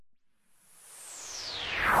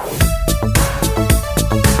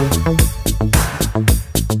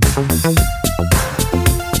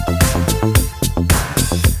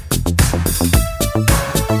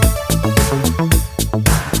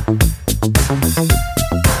Hi,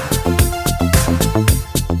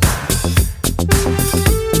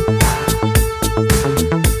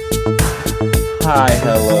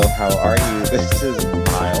 hello, how are you? This is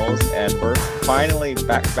Miles, and we're finally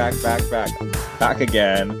back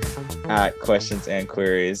again at Questions and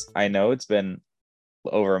Queries. I know it's been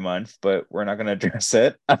over a month, but we're not going to address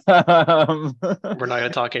it. We're not going to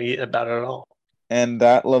talk about it at all. And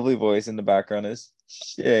that lovely voice in the background is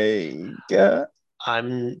Shayga.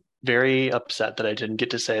 I'm very upset that I didn't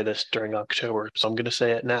get to say this during October, so I'm going to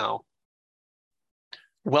say it now.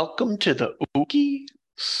 Welcome to the ooky,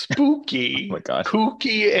 spooky, Oh my God.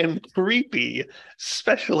 kooky, and creepy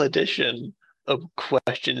special edition of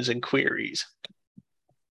Questions and Queries.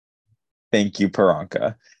 Thank you,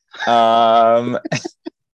 Paranka.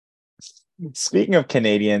 Speaking of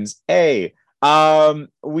Canadians,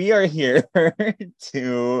 we are here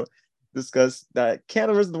to discuss that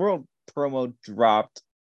Canada vs. the World promo dropped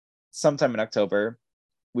sometime in October.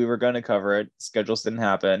 We were going to cover it. Schedules didn't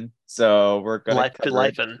happen, so we're going to cover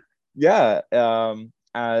it. Yeah,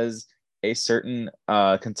 as a certain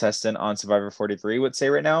contestant on Survivor 43 would say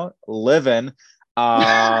right now, living.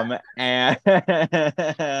 Yeah,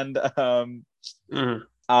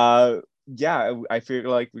 I feel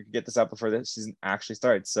like we could get this out before the season actually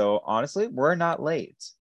starts. So honestly, we're not late.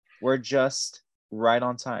 We're just right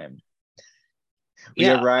on time. We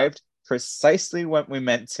arrived precisely when we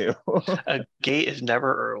meant to. A gate is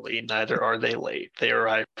never early, neither are they late. They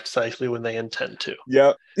arrive precisely when they intend to.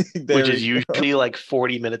 Yep. Which is usually like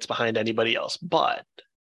 40 minutes behind anybody else. But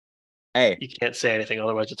hey, you can't say anything,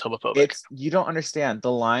 otherwise it's homophobic. You don't understand.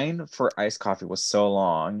 The line for iced coffee was so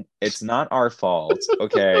long. It's not our fault,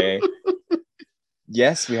 okay?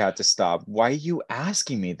 Yes, we had to stop. Why are you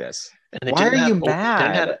asking me this? And why are you mad? It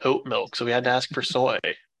didn't have oat milk, so we had to ask for soy.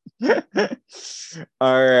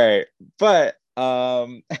 All right. But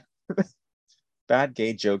bad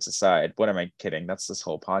gay jokes aside, what am I kidding? That's this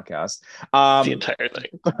whole podcast. The entire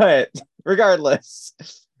thing. But regardless,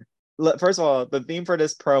 first of all, the theme for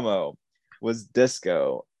this promo was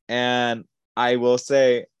disco. And I will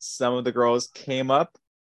say some of the girls came up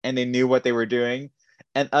and they knew what they were doing,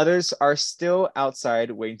 and others are still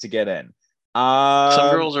outside waiting to get in.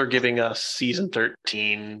 Some girls are giving us season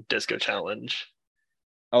 13 disco challenge.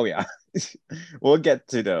 Oh yeah. We'll get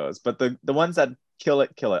to those, but the ones that kill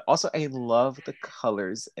it. Also, I love the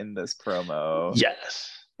colors in this promo. Yes,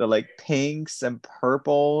 the like pinks and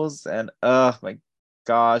purples, and oh my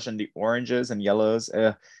gosh, and the oranges and yellows.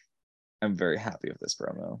 I'm very happy with this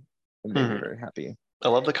promo. I'm very happy. I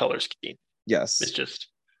love the color scheme. Yes, it's just,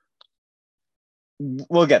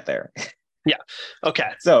 we'll get there. Yeah.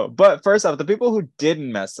 Okay. So, but first off, the people who didn't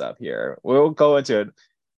mess up here, we'll go into it.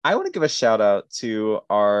 I want to give a shout out to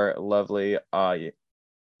our lovely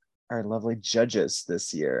judges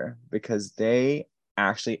this year, because they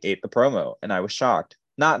actually ate the promo, and I was shocked.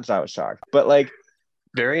 Not that I was shocked, but like,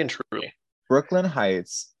 very and truly, Brooklyn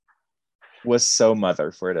Heights was so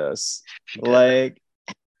mother for this. Like,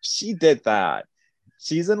 she did that.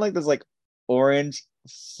 She's in like this like orange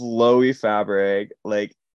flowy fabric,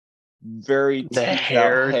 like very the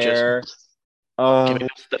hair just giving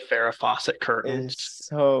us the Farrah Fawcett curtains. It's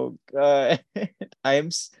so good. I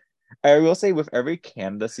will say, with every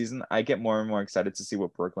Canada season, I get more and more excited to see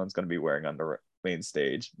what Brooklyn's going to be wearing on the main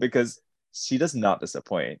stage, because she does not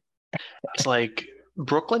disappoint. It's like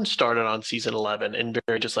Brooklyn started on season 11 in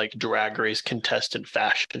very just like drag race contestant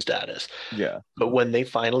fashion status. Yeah. But when they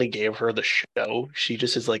finally gave her the show, she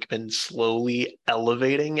just has like been slowly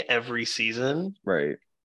elevating every season. Right.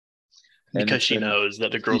 Because she knows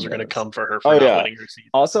that the girls are going to come for her for not winning her season.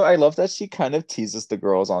 Also, I love that she kind of teases the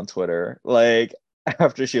girls on Twitter, like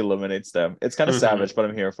after she eliminates them. It's kind of savage, but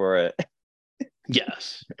I'm here for it.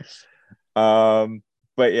 Yes. But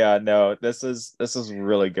yeah, no, this is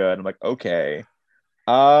really good. I'm like, okay.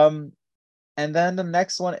 And then the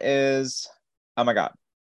next one is, oh my God,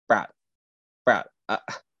 Brad,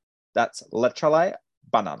 that's literally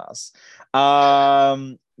bananas.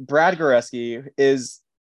 Brad Goreski is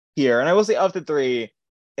here, and I will say, of the three,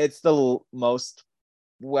 it's the most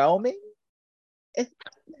whelming.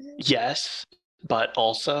 Yes, but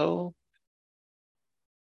also,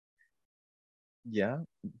 yeah,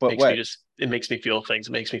 but it makes me feel things.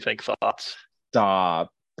 It makes me think thoughts.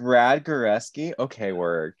 Stop. Brad Goreski. Okay,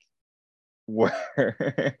 work. It's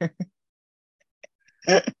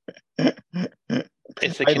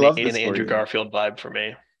the Canadian Andrew Garfield vibe for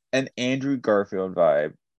me. An Andrew Garfield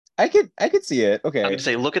vibe. I could see it. Okay. I would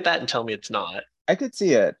say, look at that and tell me it's not. I could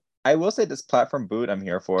see it. I will say, this platform boot I'm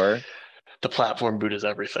here for. The platform boot is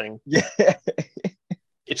everything. Yeah.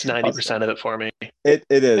 It's 90% of it for me. It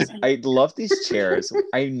is. I love these chairs.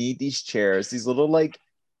 I need these chairs. These little like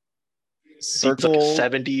These like circle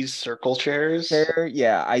 70s circle chairs. chair.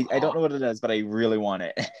 Yeah, I don't know what it is, but I really want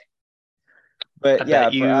it. I But yeah,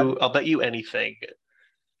 bet you I'll bet you anything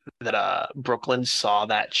that Brooklyn saw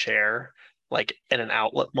that chair like in an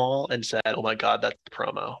outlet mall and said, "Oh my God, that's the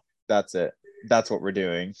promo." that's it. That's what we're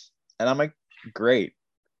doing. And I'm like, great,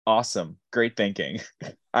 awesome, great thinking.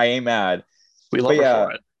 I ain't mad. We But love her yeah,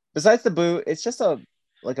 for it. besides the boot, it's just a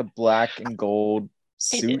like a black and gold It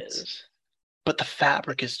suit. is. But the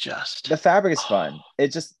fabric is just The fabric is oh, fun. It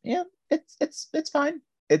just yeah, it's fine.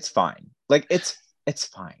 It's fine. Like it's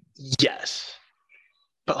fine. yes.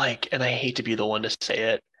 But like, and I hate to be the one to say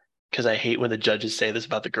it because I hate when the judges say this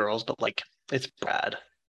about the girls, but like it's Brad.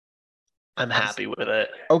 I'm happy with it.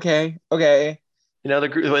 Okay, okay. You know,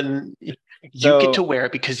 when you get to So wear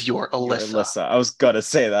it because you're you're Alyssa. Alyssa. I was gonna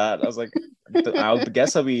say that. I was like, I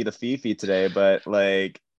guess I'll be the Fifi today, but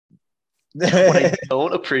like What I in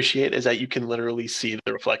don't appreciate is that you can literally see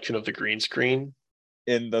the reflection of the green screen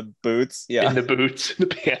the boots, in yeah. the boots, in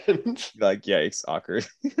the pants. Like yikes, awkward.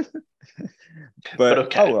 But But oh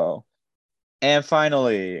okay. well. And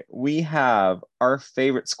finally, we have our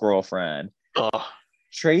favorite squirrel friend. Oh,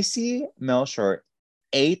 Tracy Melshort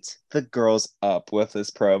ate the girls up with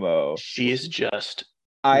this promo. she is just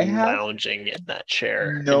I have lounging in that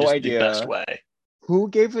chair in no just the best idea way. who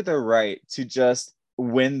gave her the right to just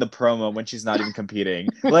win the promo when she's not even competing.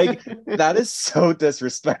 Like, that is so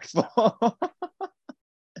disrespectful.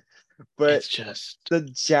 But It's just the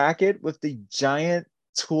jacket with the giant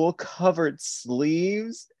tool covered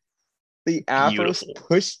sleeves, the afros beautiful.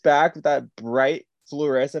 pushed back with that bright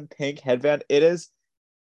fluorescent pink headband, it is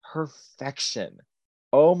perfection.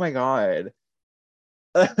 Oh my god.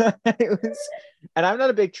 It was, and I'm not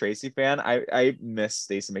a big Tracy fan. I miss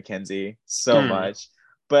Stacey McKenzie so Mm, much.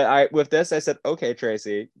 But I with this I said, okay,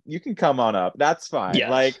 Tracy, you can come on up. That's fine.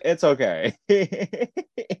 Like yes. it's okay.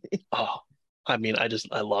 Oh, I mean, I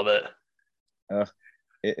love it. Ugh,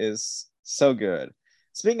 it is so good.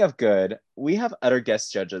 Speaking of good, we have other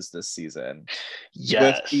guest judges this season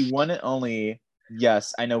with the Yes. one and only.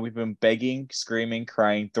 Yes, I know we've been begging, screaming,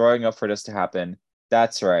 crying, throwing up for this to happen.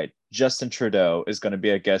 That's right. Justin Trudeau is going to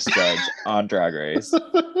be a guest judge on Drag Race.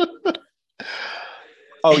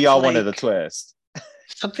 Oh, It's y'all wanted a like twist.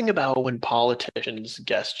 something about when politicians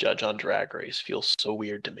guest judge on Drag Race feels so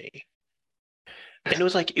weird to me. And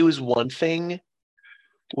it was one thing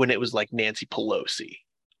when it was like Nancy Pelosi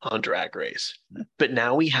on Drag Race, but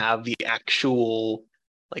now we have the actual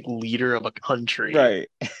like leader of a country. Right.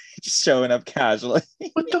 Just showing up casually.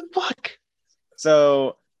 What the fuck?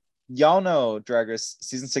 So, y'all know Drag Race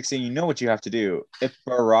season 16, you know what you have to do. If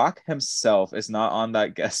Barack himself is not on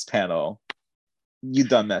that guest panel, you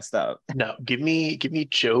done messed up. No, give me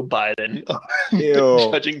Joe Biden on the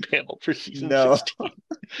Ew. judging panel for season No, 16.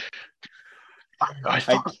 I I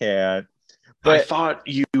thought can't. I But thought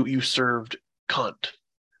you served cunt.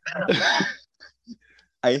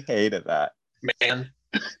 I hated that. Man.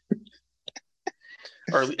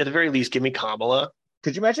 Or at the very least, give me Kamala.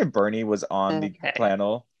 Could you imagine Bernie was on the Okay.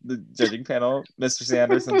 panel, the judging panel, Mr.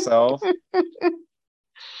 Sanders himself?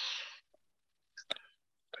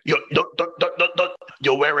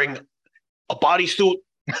 You're wearing a bodysuit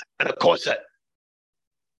and a corset.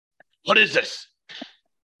 What is this?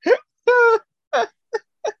 I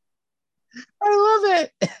love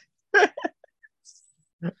it.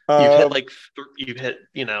 You've hit Um, like you've hit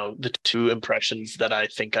the two impressions that I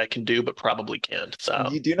think I can do, but probably can't. So,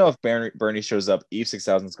 you do know if Bernie shows up, Eve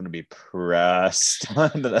 6000 is going to be pressed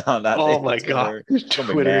on that oh day my on god, Twitter. Gonna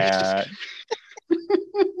be Twitter is just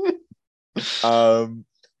mad. Um,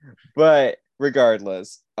 but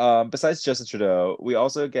regardless, besides Justin Trudeau, we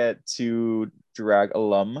also get two drag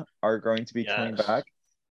alum are going to be coming yes, back.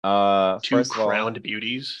 two First of all, crowned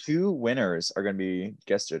beauties. two winners are going to be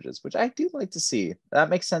guest judges, which I do like to see. That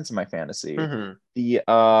makes sense in my fantasy. Mm-hmm. The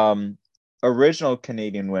original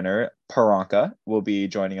Canadian winner, Paranka, will be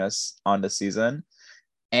joining us on the season.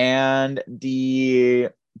 And the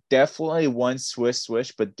definitely won Swish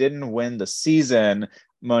Swish, but didn't win the season,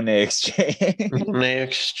 Monet Exchange.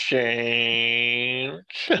 Exchange.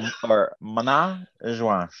 Or Mana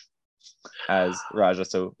Juan, as Raja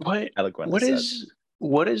so What eloquently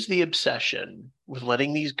what said. is the obsession with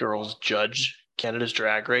letting these girls judge Canada's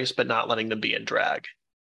Drag Race, but not letting them be in drag?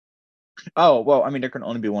 Oh, well, I mean, there can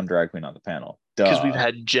only be one drag queen on the panel. Because we've Duh.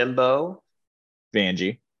 had Jimbo,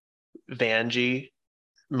 Vanjie. Vanjie,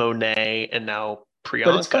 Monet, and now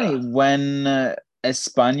But it's funny Priyanka. when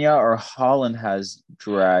España or Holland has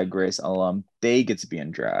drag race alum, they get to be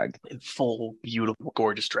in drag. In full, beautiful,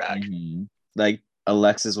 gorgeous drag. Like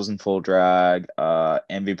Alexis was in full drag.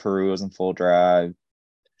 Envy Peru was in full drag.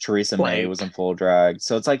 Teresa May was Like, in full drag.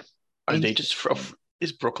 So it's like are they just interesting.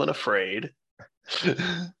 is Brooklyn afraid?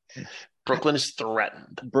 Brooklyn is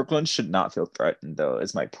threatened Brooklyn should not feel threatened, though,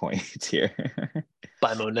 is my point here.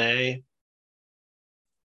 by Monet.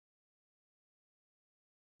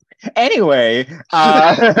 Anyway,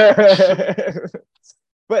 but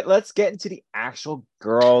let's get into the actual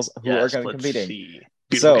girls who are Yes, going to be let's competing. see.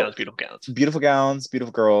 Beautiful So, gowns, beautiful gowns. beautiful gowns,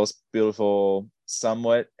 beautiful girls, beautiful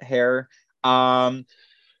somewhat hair. Um,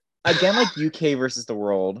 Again, like UK versus the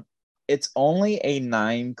world, it's only a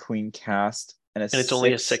 9 queen cast and a And it's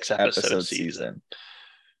only a six 6 episode episode season. season,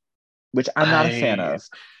 which I'm not a fan I of.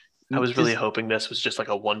 I was really Just hoping this was just like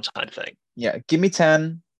a one-time thing. yeah, give me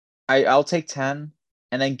 10. I'll take 10,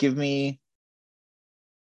 and then give me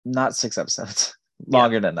not 6 episodes, Yeah.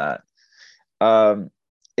 longer than that. Um,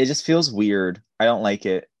 it just feels weird. I don't like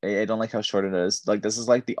it. I don't like how short it is. Like this is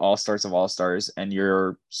like the all stars of all stars, and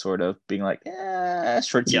you're sort of being like,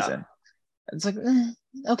 short Yeah. season. It's like,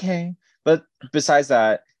 okay. But besides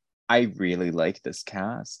that, I really like this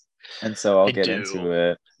cast. And so I'll I get into do.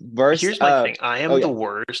 it. First, Here's my thing. I oh am the yeah.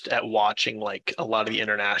 worst at watching like a lot of the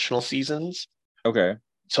international seasons. Okay.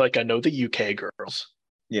 So like I know the UK girls.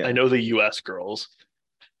 I Yeah. know the US girls.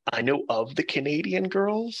 I know of the Canadian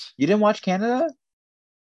girls. You didn't watch Canada?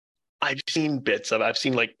 I've seen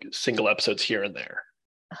like single episodes here and there.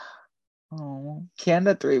 Oh,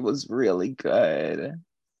 Canada 3 was really good.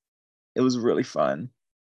 It was really fun.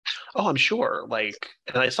 Oh, I'm sure. Like,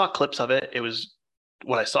 and I saw clips of it. It was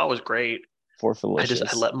what I saw was great. For I just Felicious.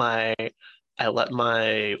 I let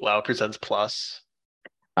my Wow Presents Plus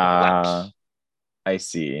Uh, lapse. I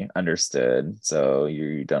see. Understood. So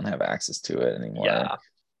you don't have access to it anymore. Yeah,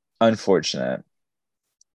 Unfortunate.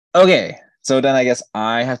 Okay. So then I guess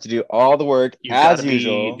I have to do all the work you got as to be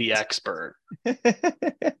usual. the expert.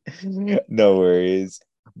 No worries.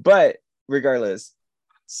 But regardless,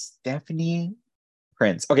 Stephanie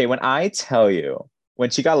Prince. Okay, when I tell you, when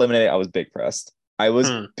she got eliminated, I was big pressed. I was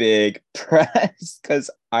Hmm. big pressed because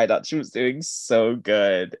I thought she was doing so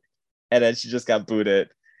good. And then she just got booted.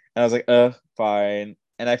 And I was like, fine.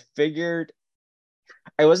 And I figured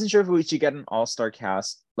I wasn't sure if she get an all-star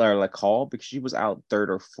cast or like call because she was out third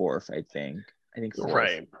or fourth, I think. I think fourth.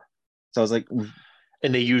 Right. So I was like,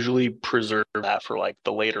 And they usually preserve that for like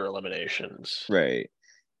the later eliminations. right.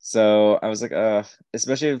 So I was like,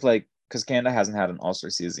 especially if like because Canada hasn't had an all-star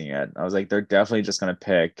season yet. I was like, they're definitely just gonna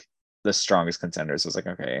pick the strongest contenders. So I was like,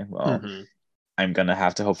 okay, well, Hmm. I'm gonna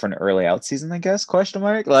have to hope for an early out season, I guess, question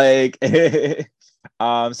mark. Like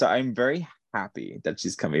so I'm very happy that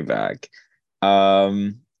she's coming back.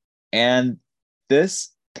 And this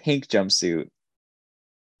pink jumpsuit,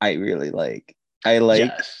 I really like. I like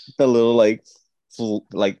Yes. the little like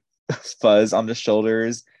fuzz on the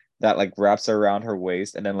shoulders that like wraps around her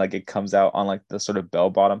waist and then like it comes out on like the sort of bell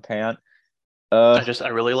bottom pant. Uh I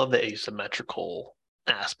really love the asymmetrical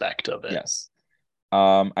aspect of it. yes.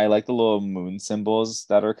 I like the little moon symbols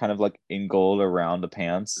that are kind of like in gold around the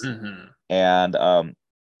pants. Hmm. And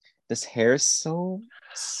this hair is so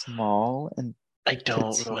small and I don't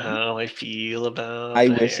know petite. how I feel about I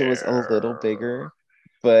the wish it was a little hair. bigger,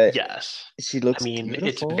 but Yes. she I looks mean, it's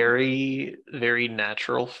beautiful. very, very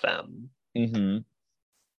natural femme. Hmm.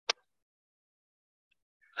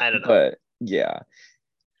 I don't know. But yeah,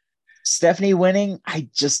 Stephanie winning, I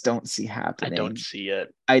just don't see I don't happening. see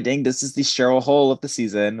it. I think this is the Cheryl Hole of the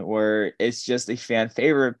season where it's just a fan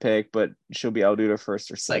favorite pick, but she'll be outdoed first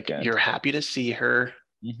or Like, second. you're happy to see her.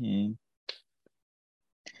 Hmm.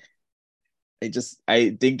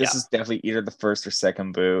 I think this Yeah. is definitely either the first or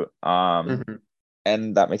second boot. Hmm.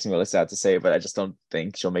 And that makes me really sad to say, but I just don't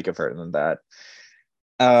think she'll make it further than that.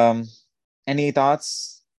 Um, any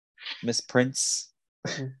thoughts, Miss Prince?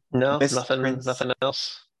 No, Miss nothing, Prince, nothing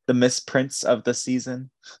else. the Miss Prince of the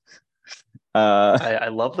season. I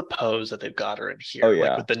love the pose that they've got her in Oh here, like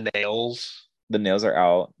yeah, with the nails. the nails are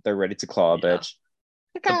out. They're ready to claw a Yeah. bitch.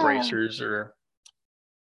 The Oh bracers are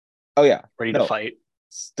yeah, ready to no, fight.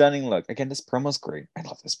 stunning look. Again, this promo's great. I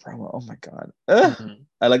love this promo. Oh my god. Ugh. Hmm.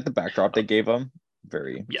 I like the backdrop they gave them.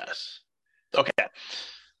 Very. Yes. Okay.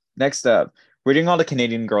 Next up, we're doing all the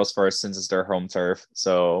Canadian girls first since it's their home turf.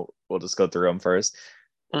 So we'll just go through them first.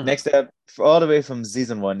 Mhm. Next up, all the way from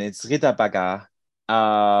season one, it's Rita Baga.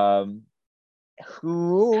 Um,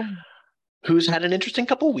 who Who's had an interesting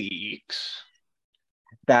couple weeks.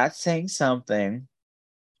 that's saying something.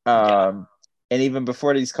 Yeah. Um, and even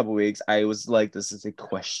before these couple weeks, I was like, this is a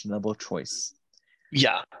questionable choice.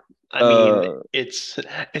 Yeah. I mean, Uh, it's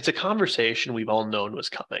a conversation we've all known was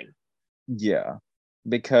coming. yeah.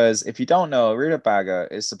 because if you don't know, Rita Baga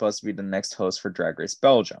is supposed to be the next host for Drag Race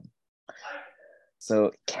Belgium.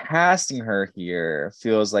 So casting her here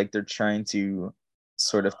feels like they're trying to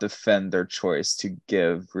sort of defend their choice to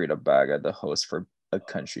give Rita Baga the host for a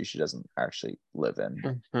country she doesn't actually live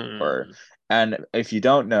in. Or Mhm. and if you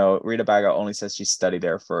don't know, Rita Baga only says she studied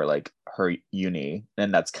there for like her uni,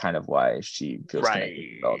 and that's kind of why she feels connected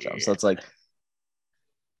to Belgium. So Right. it's like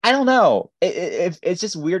I don't know. It's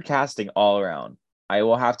just weird casting all around. I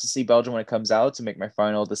will have to see Belgium when it comes out to make my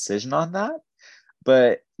final decision on that.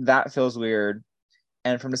 But that feels weird.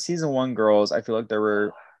 And from the season one girls, I feel like there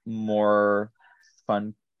were more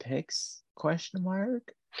fun picks? Question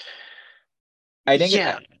mark. I think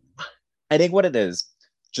Yeah. I think what it is,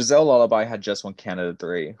 Giselle Lullaby had just won Canada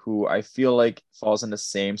 3, who I feel like falls in the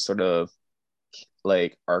same sort of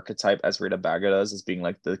like archetype as Rita Baga does, as being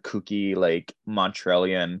like the kooky, like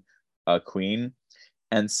Montrealian queen.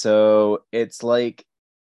 And so it's like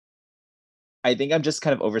I think I'm just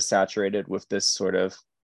kind of oversaturated with this sort of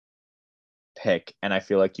pick, and I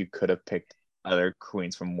feel like you could have picked other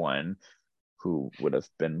queens from one who would have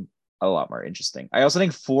been a lot more interesting. I also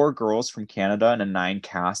think 4 girls from Canada and a 9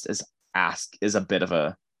 cast is a bit of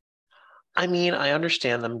a I mean, I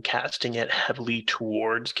understand them casting it heavily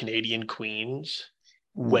towards Canadian queens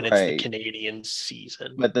when it's the right. Canadian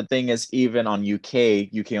season. But the thing is, even on UK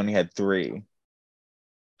only had 3,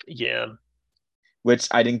 Yeah. which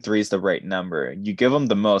I think 3 is the right number. You give them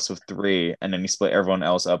the most with 3, and then you split everyone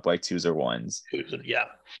else up like twos or ones. Yeah.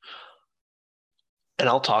 And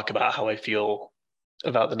I'll talk about how I feel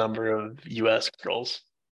about the number of US girls.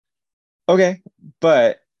 Okay,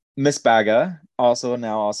 but Miss Baga also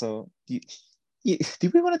do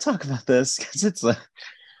we want to talk about this? Because it's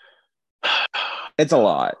a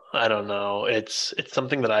lot. I don't know. It's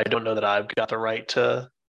something that I don't know that I've got the right to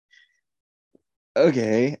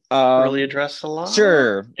Okay. really address a lot.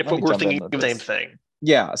 Sure. If Let me we're jump thinking into of the same this. thing.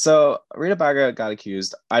 Yeah, so Rita Baga got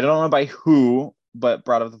accused. I don't know by who, but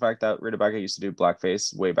brought up the fact that Rita Baga used to do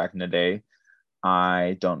blackface way back in the day.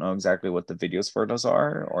 I don't know exactly what the videos for those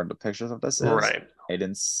are or the pictures of this is. Right. I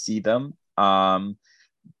didn't see them.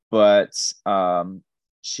 But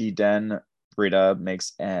she then Rita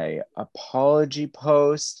makes a apology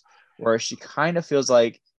post where she kind of feels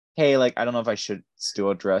like, hey, like I don't know if I should still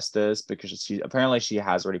address this because she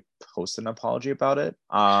has already posted an apology about it.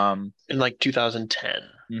 In like 2010,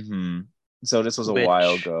 Mhm. So this was a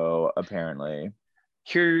while which ago, apparently.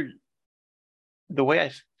 here the way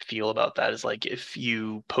I feel about that is like if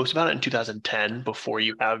you post about it in 2010 before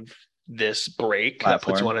you have this break that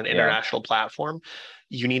puts you on Platform, an yeah, international platform,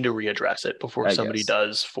 you need to readdress it before I somebody guess.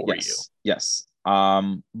 does for you. Yes.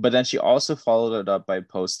 But then she also followed it up by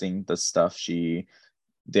posting the stuff she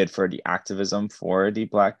did for the activism for the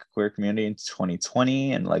Black queer community in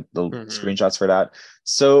 2020 and like the Mm-hmm. screenshots for that.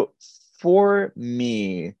 So for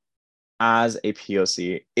me, as a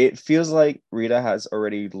POC, it feels like Rita has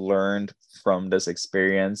already learned from this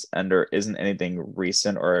experience, and there isn't anything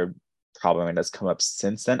recent or problem that's come up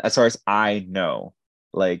since then, as far as I know.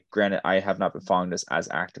 Like, granted, I have not been following this as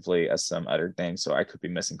actively as some other things, so I could be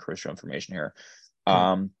missing crucial information here.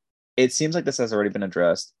 Um, it seems like this has already been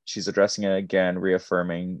addressed. She's addressing it again,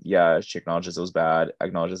 reaffirming, yeah, she acknowledges it was bad,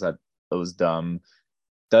 acknowledges that it was dumb,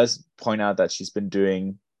 does point out that she's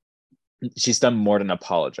done more than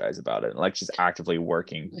apologize about it. Like she's actively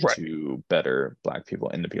working Right. to better Black people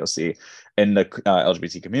in the POC, in the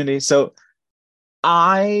LGBT community. So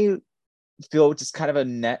I feel just kind of a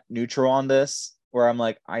net neutral on this, where I'm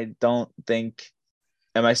like, I don't think,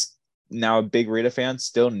 am I now a big Rita fan?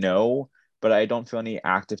 Still no, but I don't feel any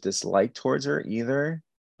active dislike towards her either.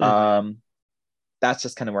 Mm-hmm. Um, that's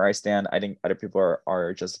just kind of where I stand. I think other people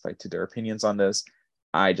are justified to their opinions on this.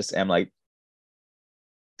 I just am like,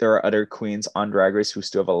 there are other queens on Drag Race who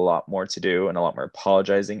still have a lot more to do and a lot more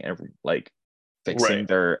apologizing and like fixing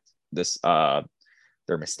Right.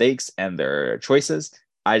 their mistakes and their choices.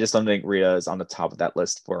 I just don't think Rita is on the top of that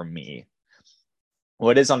list for me.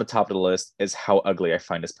 What is on the top of the list is how ugly I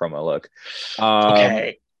find this promo look. Um,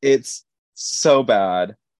 Okay. it's so bad,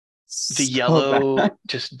 The so bad. yellow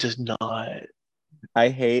just does not. I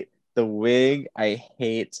hate the wig. I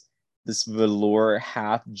hate this velour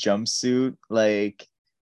half jumpsuit. Like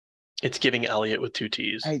It's giving Elliot with two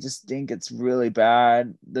T's. I just think it's really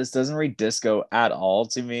bad. This doesn't read disco at all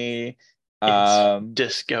to me. It's Um,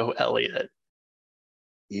 Disco Elliot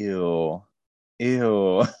ew,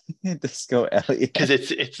 ew, disco because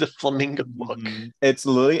Elliot. it's the flamingo look. It's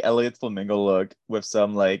literally Elliot's flamingo look with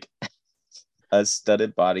some like a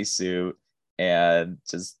studded bodysuit and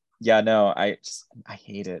just yeah, no, I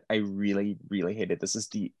hate it. I really, really hate it. This is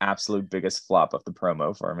the absolute biggest flop of the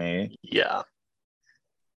promo for me. Yeah.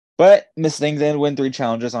 But Miss Thing did win 3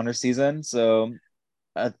 challenges on her season, so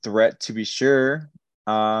a threat to be sure.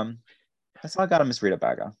 Um, that's all I got on Miss Rita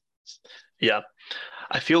Baga. Yeah.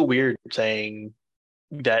 I feel weird saying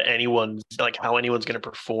that anyone's like how anyone's going to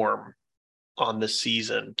perform on this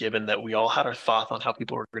season, given that we all had our thoughts on how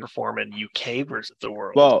people were going to perform in UK versus the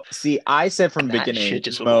world. Well, see, I said from the That beginning shit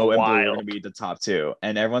just was Mo and Blue were going to wild. be the top two,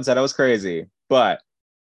 and everyone said I was crazy. But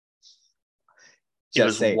It just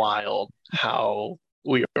was say wild how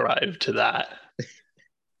we arrived to that.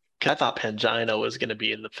 'Cause I thought Pangina was going to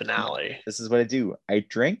be in the finale. this is what I do. I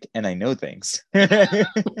drink and I know things.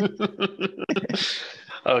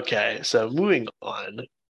 Okay, so moving on,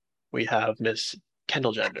 we have Miss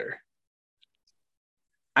Kendall Gender.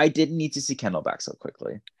 I didn't need to see Kendall back so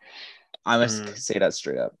quickly. I must Mm, say that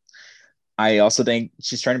straight up. I also think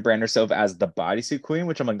she's trying to brand herself as the bodysuit queen,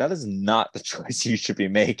 which I'm like, that is not the choice you should be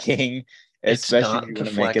making, it's especially if you not want the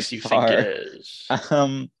to make it flex you think it far. is.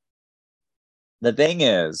 Um, the thing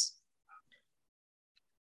is,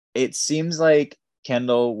 it seems like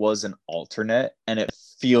Kendall was an alternate, and it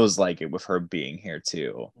feels like it with her being here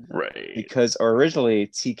too. Right. Because originally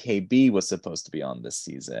TKB was supposed to be on this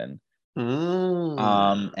season.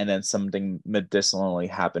 Mm. And then something medicinally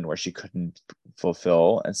happened where she couldn't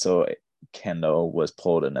fulfill, and so Kendall was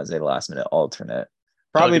pulled in as a last minute alternate. I was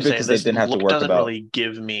Probably gonna say because they this didn't have to look work doesn't about, really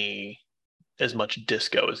give me as much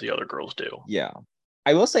disco as the other girls do. yeah.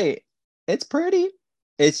 I will say it's pretty.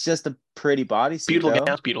 It's just a pretty bodysuit Beautiful though.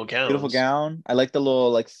 gowns, beautiful Beautiful gowns. gown. I like the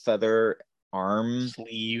little like feather arm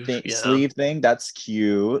Sleeve, thing, yeah. sleeve thing. That's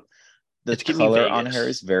cute. The It's giving me color on her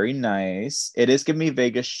is Vegas. very nice. It is giving me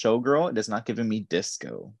Vegas showgirl. It is not giving me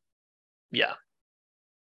disco. Yeah.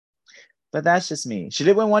 But that's just me. She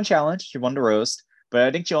did win 1 challenge. She won the roast, but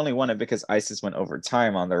I think she only won it because Isis went over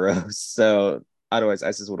time on the roast. So otherwise,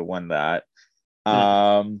 Isis would have won that. Mhm.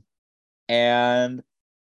 Um, and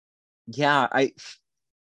yeah,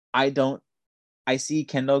 I don't. I see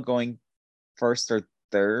Kendall going first or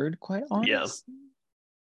third. Quite Yeah.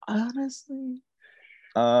 honestly,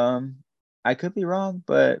 um, I could be wrong,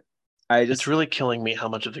 but I It's just really killing me how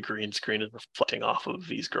much of the green screen is reflecting off of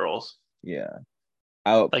these girls. yeah.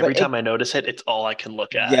 Oh, Like but every it time I notice it, it's all I can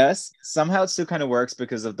look at. yes, somehow it still kind of works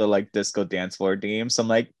because of the like disco dance floor theme. So I'm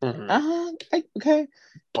like, Hmm. okay,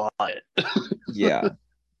 But yeah.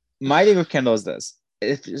 My thing with Kendall is this: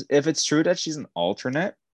 if it's true that she's an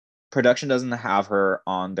alternate, production doesn't have her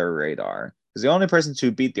on their radar because the only person to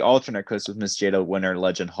beat the alternate was Miss Jada winner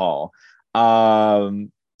Legend Hall,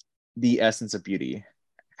 um, the essence of beauty,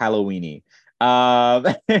 Halloweeny. Um,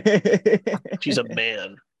 she's a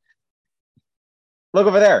man. look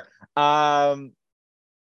over there. Um,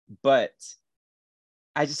 but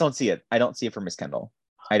I just don't see it. I don't see it for Miss Kendall.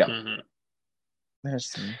 I don't. Hmm.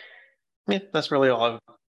 That's just me. Yeah, that's really all.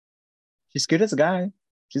 She's good as a guy.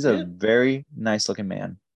 She's a Yeah. very nice looking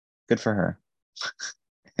man. Good for her.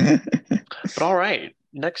 But all right.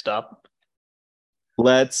 Next up,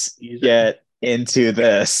 Let's he's get into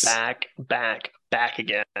this. back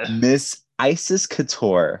again. Miss Isis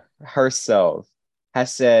Couture herself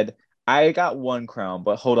has said, I got 1 crown,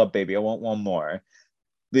 but hold up, baby, I want one more.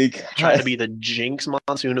 Trying Because to be the Jinx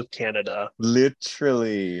Monsoon of Canada.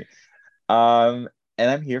 literally, um, and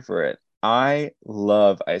I'm here for it. I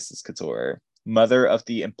love Isis Couture, mother of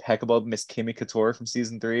the impeccable Miss Kimmy Couture from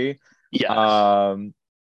season 3. Yes. Um,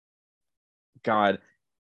 God,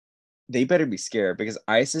 they better be scared because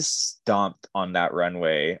Isis stomped on that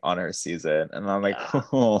runway on her season, and I'm like, Yeah.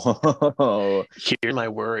 oh, Here's my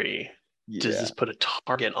worry. Does yeah. this put a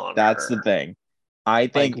target on That's the her? thing. I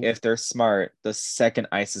Like think if they're smart, the second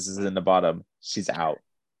Isis is in the bottom, she's out.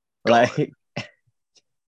 gone. Like,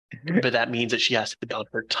 But that means that she has to be on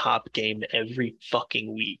her top game every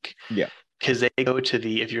fucking week. yeah. Because they go to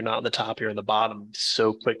the if you're not in the top, you're in the bottom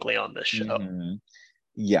so quickly on this show. Hmm.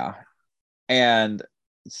 Yeah. And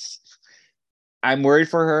I'm worried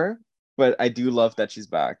for her, but I do love that she's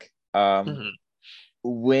back. Mhm.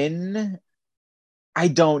 When I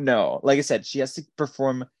don't know. Like I said, she has to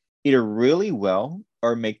perform either really well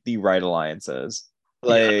or make the right alliances.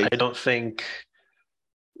 Yeah, I Like, don't think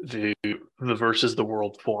the the versus the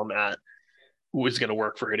world format was going to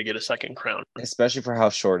work for her to get a second crown. especially for how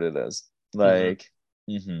short it is. Hmm. Like,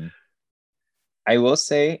 mhm. I will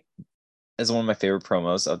say, as one of my favorite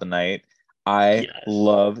promos of the night, I Yes.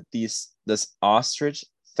 love this ostrich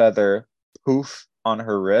feather poof on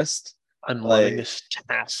her wrist. I'm loving Like, this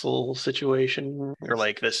tassel situation or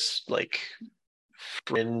like this like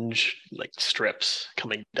fringe like strips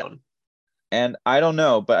coming down. and I don't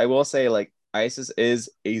know, but I will say, like, Isis is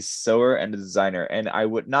a sewer and a designer, and I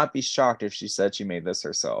would not be shocked if she said she made this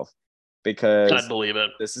herself I'd because believe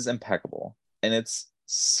it. this is impeccable and it's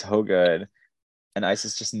So good. And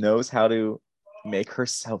Isis just knows how to make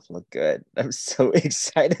herself look good. I'm so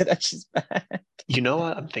excited that she's back. You know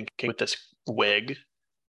what I'm thinking with this wig?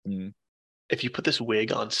 Mm. If you put this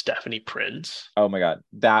wig on Stephanie Prince, Oh my God.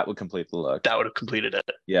 That would complete the look. that would have completed it.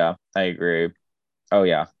 Yeah, I agree. Oh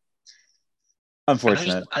yeah. And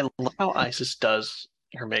Unfortunate. I love how Isis does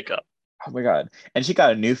her makeup. Oh my God. And she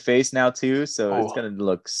got a new face now too, so it's Oh, gonna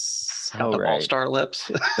look got so the right. all-star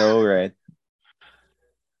lips. So right.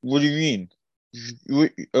 What do you mean?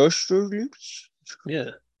 Extra lips? Yeah.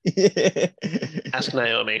 Ask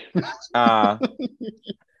Naomi. uh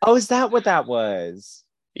oh, is that what that was?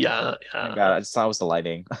 Yeah, Oh my God, yeah. I just thought it was the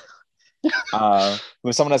lighting.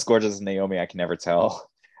 With someone as gorgeous as Naomi, I can never tell.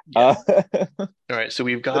 Yeah. But All right, so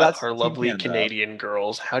we've got that's our Team lovely Canada. Canadian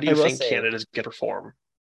girls. How do I you will think say, Canada's gonna perform?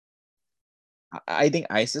 I think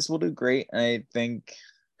Isis will do great. And I think,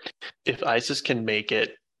 If Isis can make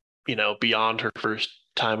it, beyond her first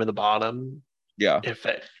time in the bottom, yeah, if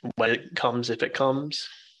it comes,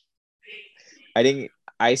 I think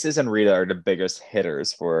Isis and Rita are the biggest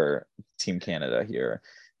hitters for Team Canada here.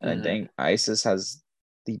 And I mhm. think Isis has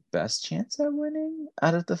the best chance at winning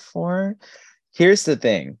out of the four. Here's the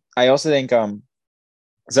thing. I also think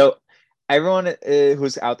so everyone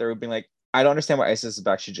who's out there would be like, I don't understand why Isis is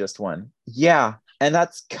back. She just won. Yeah, and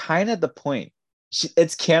that's kind of the point.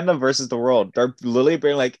 It's Canada versus the world. They're literally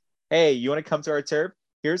being like, hey, you want to come to our turf?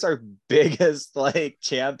 Here's our biggest like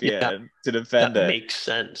Yeah, champion to defend that it. makes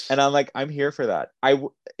sense. And I'm like, I'm here for that.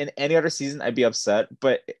 In any other season, I'd be upset,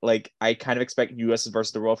 but like, I kind of expect US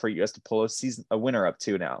versus the world for US to pull a winner up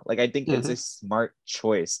too now. Like, I think it's a Mhm. smart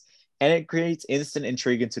choice, and it creates instant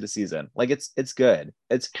intrigue into the season. Like, it's good.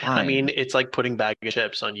 It's I mean, fine. it's like putting Bag of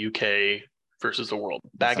Chips on UK versus the world.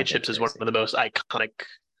 Let's Bag of not get Chips is one crazy. of the most iconic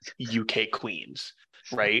UK queens,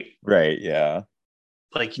 right? Right? Yeah.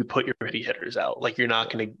 Like you put your heavy hitters out. Like you're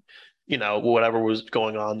not going to, whatever was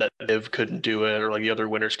going on that Viv couldn't do it or like the other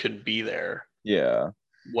winners couldn't be there, Yeah.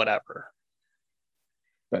 whatever.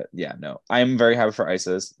 But yeah, no, I'm very happy for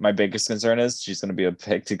Isis. My biggest concern is she's going to be a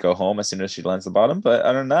pick to go home as soon as she lands the bottom. But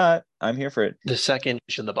other than that, I'm here for it. The second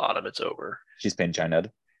in the bottom, it's over. She's paying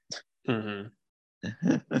China.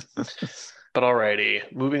 Mm-hmm. But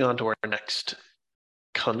alrighty, moving on to our next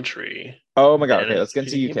country, Oh my God. Okay, let's get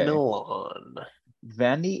into Vanity UK. Milan.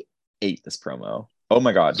 Vandy ate this promo. Oh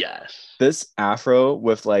my God. Yes. This afro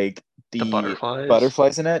with like The the butterflies.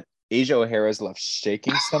 butterflies in it, Asia O'Hara's left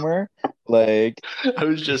shaking somewhere. Like, I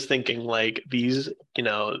was just thinking, like,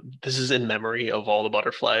 this is in memory of all the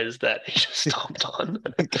butterflies that he just stomped on.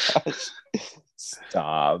 oh my gosh.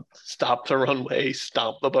 Stop. Stop the runway,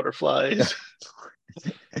 stomp the butterflies.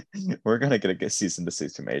 We're gonna get a good season to see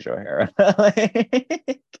from Asia O'Hara.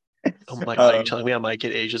 Like, Oh my God, are you um, telling me I might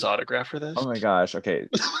get Asia's autograph for oh this? my gosh. Okay.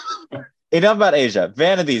 Enough about Asia.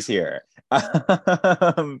 Vanity's here.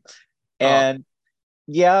 Oh, And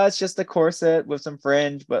yeah, it's just a corset with some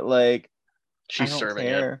fringe, but like, I she's don't serving it.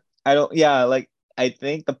 care. I don't, yeah, like, I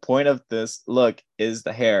think the point of this look is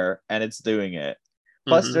the hair, and it's doing it.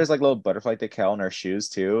 Plus, Hmm. there's like little butterfly decal on her shoes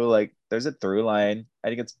too. Like, there's a through line. I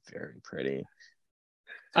think it's very pretty.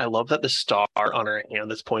 I love that the star on her hand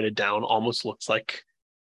that's pointed down almost looks like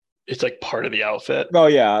it's like part of the outfit. Oh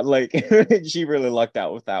yeah, like she really lucked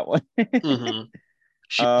out with that one. Hmm.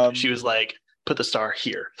 She um, was like, put the star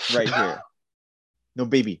here. right here. No,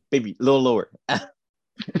 baby, a little lower.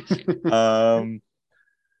 um,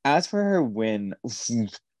 as for her win,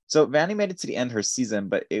 so Vanny made it to the end of her season,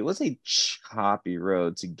 but it was a choppy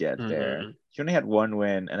road to get there. Hmm. She only had one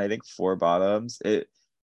win and I think four bottoms. It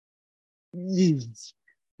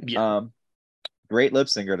Yeah. um great lip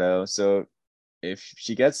syncer though. So if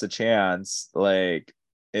she gets the chance, like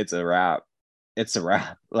it's a wrap. It's a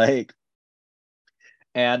wrap. Like,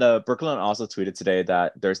 and Brooklyn also tweeted today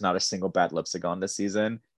that there's not a single bad lip sync on this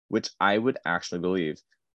season, which I would actually believe.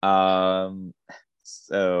 Um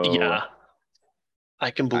so Yeah. I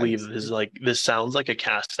can I believe this sounds like a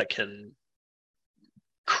cast that can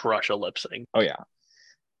crush a lip sync. oh yeah.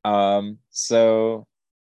 So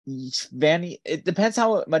Vanny, it depends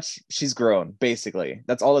how much she's grown, basically.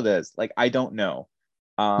 That's all it is. Like, I don't know.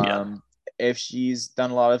 Yeah. If she's done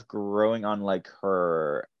a lot of growing on like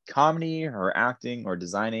her comedy, her acting, or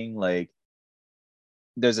designing, like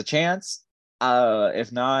there's a chance.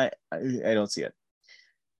 If not, I don't see it.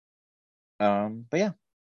 But yeah.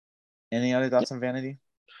 Any other thoughts on Vanity?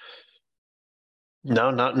 No,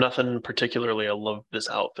 not nothing particularly. I love this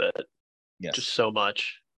outfit just Yes. so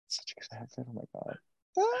much. Such a good outfit. Oh my god.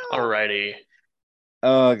 Ah! Alrighty.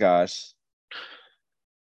 Oh gosh.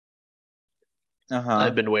 I've Uh-huh.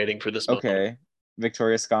 been waiting for this moment. Okay.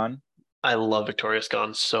 Victoria Scone. I love Victoria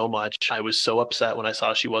Scone so much. I was so upset when I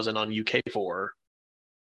saw she wasn't on UK4.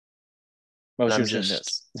 Well, And she I'm was in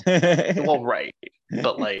just, this. well, right.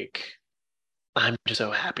 But like, I'm just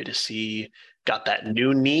so happy to see got that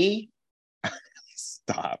new knee.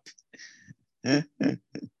 Stop. Her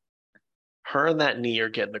and that knee are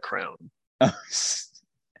getting the crown. It's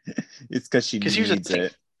because she Because here's the needs thing.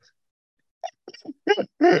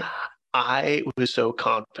 it. I was so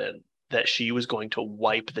confident that she was going to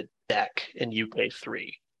wipe the deck in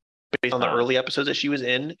UK3. Based on the early episodes that she was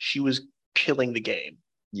in, she was killing the game.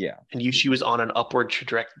 Yeah. And she was on an upward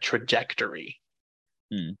trajectory.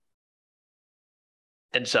 Hmm.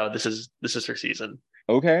 And so this is her season.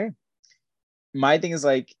 Okay. My thing is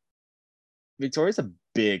like Victoria's a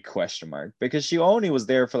big question mark because she only was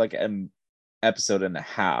there for like an episode and a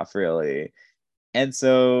half, really. And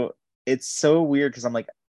so it's so weird because I'm like,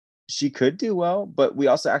 she could do well, but we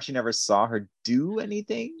also actually never saw her do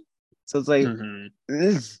anything. So it's like,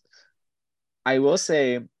 ugh. I will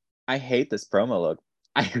say, I hate this promo look.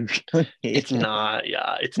 I really hate It's it. not,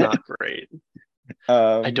 yeah, it's not great.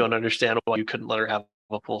 I don't understand why you couldn't let her have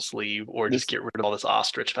a full sleeve or just get rid of all this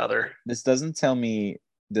ostrich feather. This doesn't tell me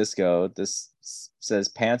disco. This says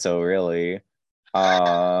panto, really.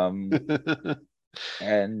 Um,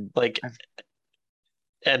 and Like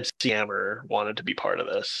MC Hammer wanted to be part of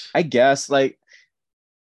this. I guess like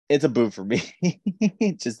it's a boo for me.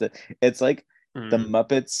 Just that it's like the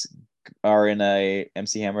Muppets are in a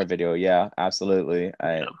MC Hammer video. Yeah, absolutely.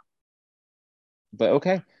 But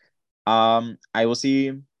okay. I will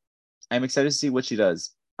see. I'm excited to see what she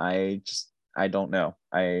does. I don't know.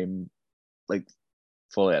 I'm like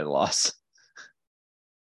fully at a loss.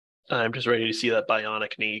 I'm just ready to see that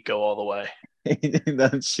bionic knee go all the way.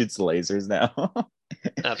 That shoots lasers now.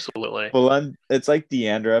 Absolutely. Full on, it's like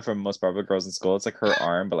Deandra from Most Popular Girls in School. It's like her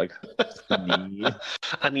arm, but like the knee.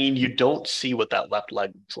 I mean, you don't see what that left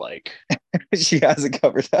leg looks like. She has it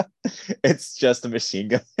covered up. It's just a machine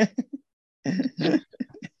gun.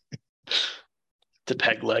 The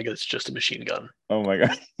peg leg is just a machine gun. Oh my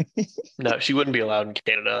god. No, she wouldn't be allowed in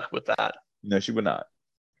Canada with that. No, she would not.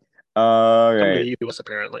 All Come to right. the US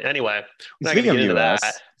apparently. Anyway, we're not Speaking gonna of get into US,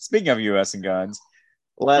 that. speaking of US and guns,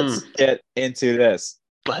 let's get into this.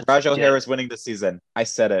 Raj O'Hara is winning this season. I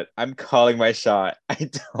said it. I'm calling my shot. I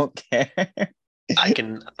don't care.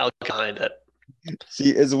 I'll behind it. She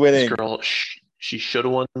is winning. This girl, she should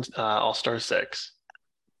have won All-Star 6.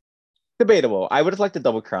 Debatable. I would have liked a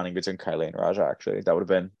double crowning between Kylie and Raja, actually. That would have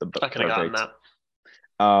been the I could have gotten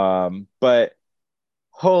that. But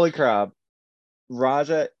holy crap.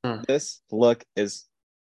 Raja, this look is,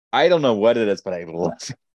 I don't know what it is, but I love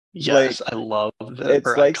it. Yes, like, I love that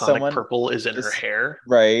her like iconic purple is in her hair.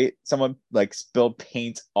 Right. Someone like spilled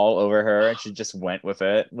paint all over her and she just went with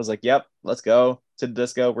it. Was like, yep, let's go to the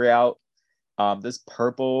disco. We're out. This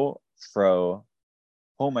purple fro.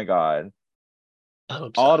 Oh my god.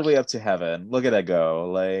 All the way up to heaven. Look at that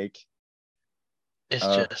go. Like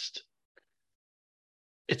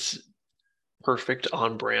it's perfect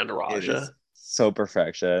on brand Raja. So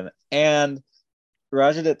perfection. And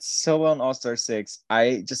Raja did so well in All-Star 6.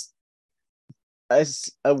 As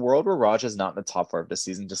a world where Raja is not in the top 4 of this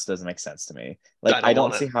season just doesn't make sense to me. Like I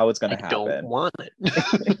don't see how it's going to happen. I don't want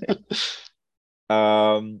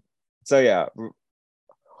it. So yeah.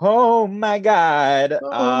 Oh my god. Oh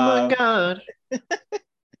my god.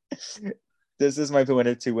 This is my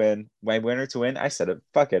winner to win. My winner to win. I said it.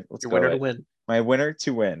 Fuck it. Let's go. Winner to win. My winner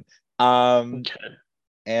to win. Okay.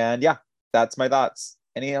 And yeah, that's my thoughts.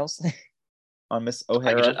 Anything else on Miss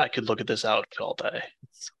O'Hara? I could look at this outfit all day.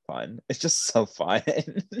 It's fun. It's just so fun.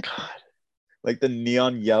 God. Like the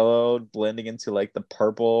neon yellow blending into like the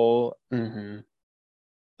purple. I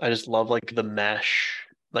just love like the mesh,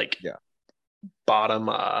 like bottom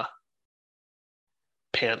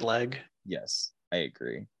pant leg. Yes, I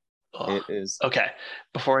agree. It is okay.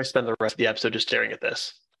 Before I spend the rest of the episode just staring at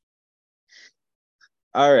this.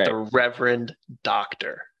 All right. The Reverend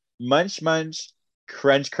Doctor. Munch Munch,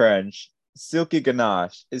 Crunch Crunch, Silky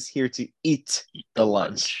Ganache is here to eat the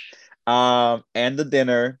lunch. And the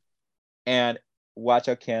dinner. And watch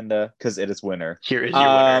out, Kanda, because it is winner. Here is your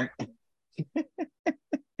winner.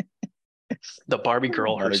 The Barbie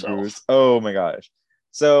girl herself. Oh my gosh.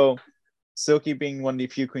 So Silky being one of the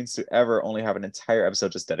few queens to ever only have an entire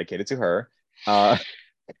episode just dedicated to her.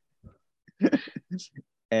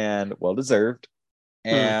 And well deserved.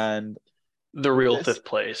 And the real 5th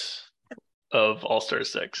place of All-Star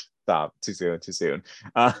 6. Stop. Too soon.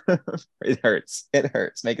 It hurts.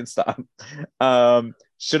 Make it stop.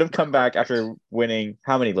 Should have come back after winning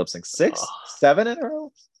how many lip syncs? 6? 7 in a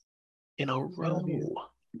row?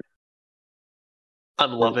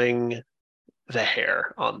 I'm loving the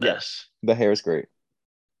hair on Yeah, this. the hair is great.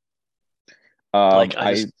 Like I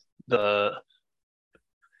I just the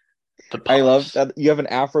I love puffs. that you have an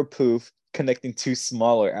Afro poof connecting two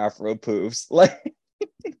smaller Afro poofs. Like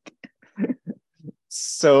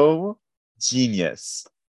so genius.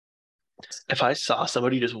 If I saw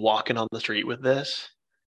somebody just walking on the street with this,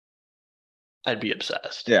 I'd be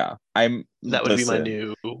obsessed. Yeah, I'm That would be my listen.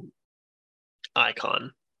 new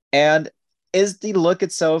icon. And is the look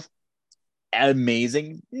itself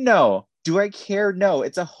amazing? No. Do I care? No.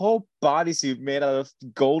 It's a whole bodysuit made out of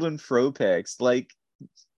golden fro picks. Like,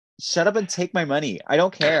 shut up and take my money. I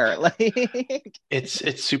don't care. Like,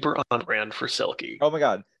 It's super on brand for Silky. oh my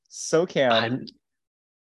god, so cam. I'm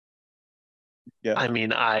Yeah. I mean,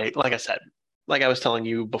 like I said, like I was telling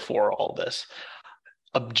you before all this,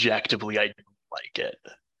 objectively I don't like it.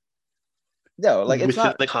 No, like it's Within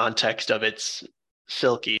not. the context of it's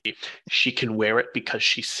Silky, she can wear it because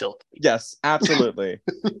she's Silky. Yes, absolutely.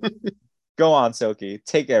 Go on, Silky.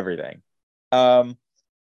 Take everything. Um,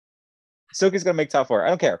 Silky's gonna make top four. I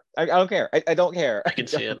don't care. I don't care. I don't care. I can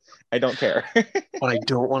see it. I don't care. What I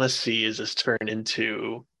don't want to see is this turn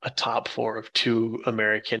into a top four of two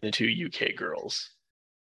American and two UK girls.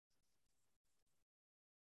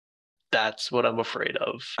 That's what I'm afraid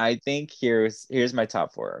of. I think here's my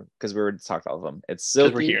top four because we were talking all of them. It's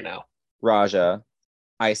Because we're Silky, here now. Raja,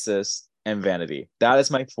 Isis, and Vanity. That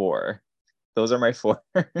is my four. Those are my four.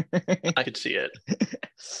 I could see it.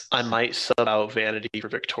 I might sub out Vanity for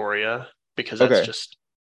Victoria because that's Okay, just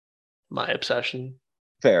my obsession.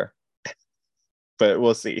 fair, but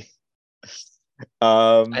we'll see.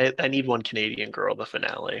 Um, I need one Canadian girl, the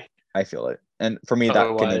finale. I feel it, and for me, that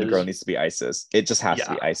Canadian girl Otherwise, needs to be Isis. It just has to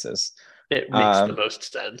yeah, be Isis. it makes the Um,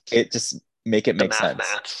 most sense. it just make it The make sense.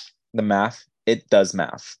 maths. The math, it does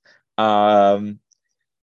math. Um,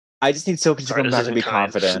 I just need Silky to Sorry, come this back and isn't be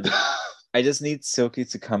kind. confident. I just need Silky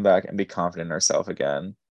to come back and be confident in herself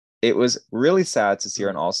again. It was really sad to see her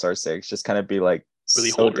in All Star 6 just kind of be like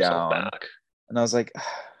Really so hold herself down. back. And I was like,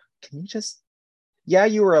 can you just, yeah,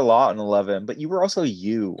 you were a lot in 11, but you were also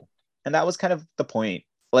you. And that was kind of the point.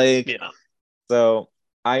 Like, Yeah. so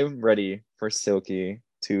I'm ready for Silky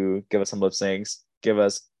to give us some lip syncs, give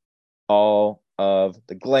us all of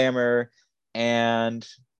the glamour, and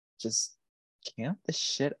just camp the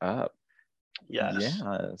shit up. Yes.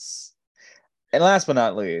 Yes. And last but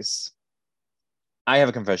not least, I have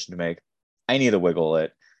a confession to make. I need to wiggle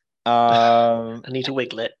it. I need to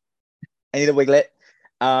wiggle it. I need to wiggle it.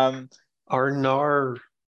 Um, Arnar.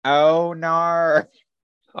 oh no.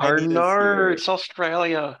 I need to see Arnar. it. It's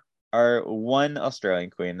Australia. Our one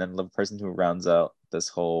Australian queen, then the person who rounds out this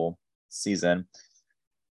whole season.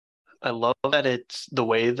 I love that it's the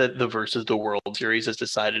way that the Versus the World series has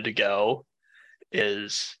decided to go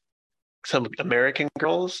is some American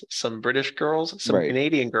girls, some British girls, some Right,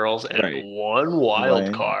 Canadian girls, and right. one wild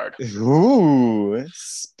One. card. Ooh,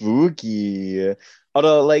 spooky.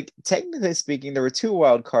 Although, like, technically speaking, there were two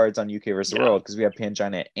wild cards on UK versus the Yeah. World because we have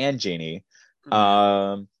Pangina and Janie.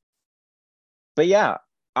 Mm. But yeah,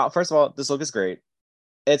 first of all, this look is great.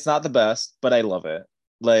 It's not the best, but I love it.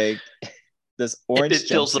 Like this orange It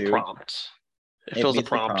fills the jumpsuit, prompt. It it fills the meets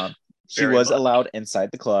the prompt prompt. She very was much. allowed inside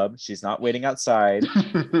the club. She's not waiting outside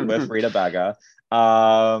with Rita Baga.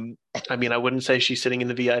 Um, I mean, I wouldn't say she's sitting in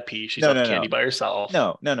the VIP. She's no, on no, no, candy by herself.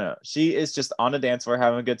 no, no, no. She is just on a dance floor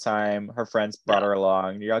having a good time. Her friends brought Yeah. her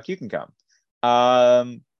along. You're like, you can come.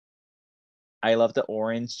 Um, I love the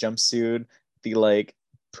orange jumpsuit, the like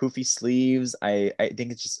poofy sleeves. I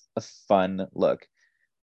think it's just a fun look.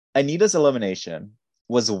 Anita's elimination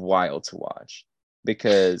was wild to watch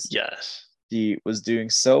because Yes. she was doing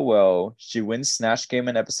so well. She wins Snatch Game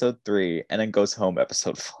in episode 3 and then goes home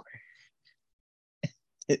episode 4.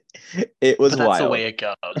 It, it was But that's the wild. way it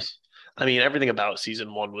goes. I mean, everything about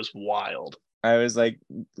season one was wild. I was like,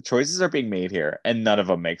 choices are being made here and none of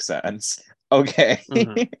them make sense. Okay.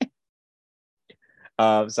 Mhm.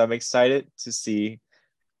 So I'm excited to see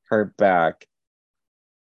her back.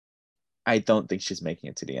 I don't think she's making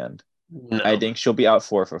it to the end. I No. think she'll be out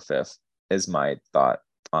 4th or 5th, is my thought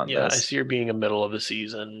on Yeah, I this. see her being a middle of the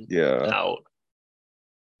season Yeah. out.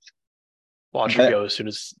 Watch her But go as soon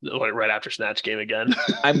as like, right after Snatch Game again.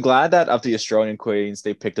 I'm glad that of the Australian queens,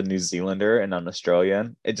 they picked a New Zealander and an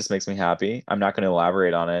Australian. It just makes me happy. I'm not going to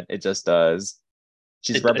elaborate on it. It just does.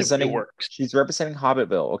 She's It representing. works. She's representing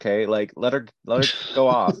Hobbitville. Okay, like let her go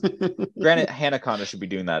off. Granted, Hannah Connor should be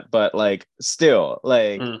doing that, but like still,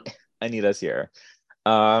 like Mm. I need us here.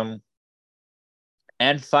 Um,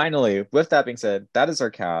 and finally, with that being said, that is our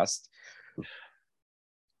cast.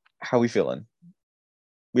 How we feeling?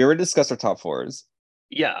 We already discussed our top fours.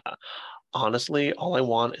 Yeah. honestly, all I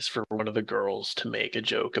want is for one of the girls to make a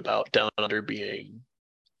joke about Down Under being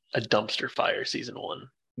a dumpster fire season 1.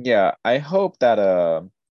 Yeah, I hope that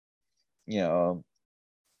you know,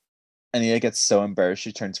 Anita gets so embarrassed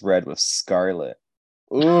she turns red with Scarlet.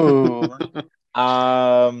 Ooh.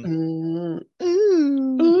 Ooh.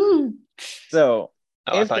 Ooh. So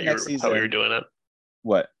Oh, if the next thought we were season, doing it.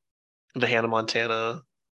 what? The Hannah Montana.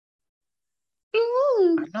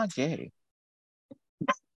 I'm not gay. What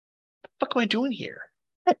the fuck am I doing here?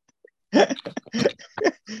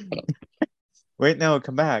 Wait, no,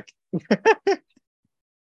 come back.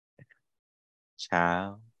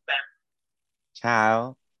 Ciao.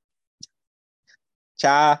 Ciao.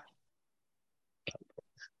 Ciao.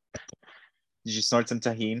 Did you snort some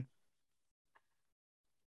tahine?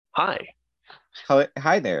 Hi.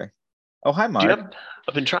 Hi there. Oh, hi, Do you Mark. have?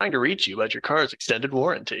 I've been trying to reach you about your car's extended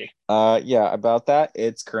warranty. Yeah, about that.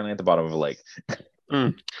 It's currently at the bottom of a lake.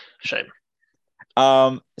 Shame.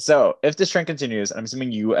 So if this trend continues, I'm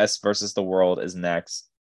assuming US versus the world is next.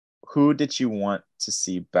 Who did you want to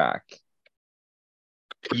see back?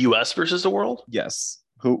 U.S. versus the world? Yes.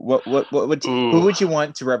 Who would you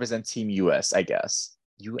want to represent Team US, I guess?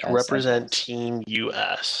 US, to represent Team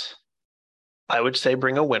U.S. I would say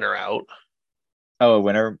bring a winner out. Oh, a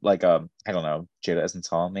winner like I don't know, Jada Essence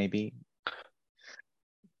Hall, maybe.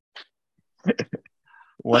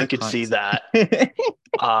 I could see that.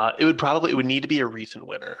 It would need to be a recent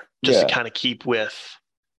winner just to kind of keep with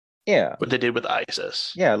what they did with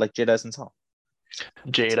ISIS. Yeah, like Jada Essence Hall.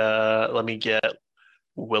 Jada, let me get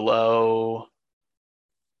Willow.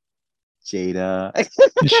 Jada.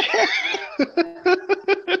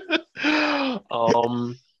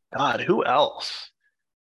 God, who else?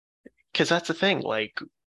 Because that's the thing. Like,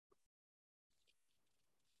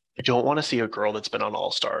 I don't want to see a girl that's been on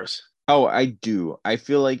All Stars. Oh, I do. I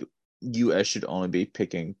feel like US should only be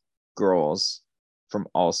picking girls from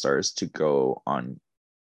All Stars to go on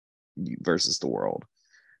versus the world.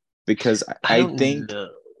 Because I think know.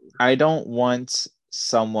 I don't want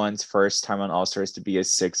someone's first time on All Stars to be a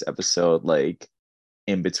 6 episode like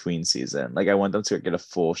in between season. Like I want them to get a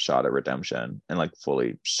full shot at redemption and like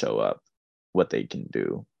fully show up what they can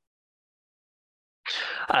do.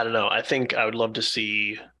 I don't know. I think I would love to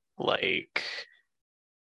see like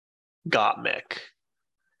Gottmik.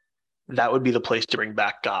 That would be the place to bring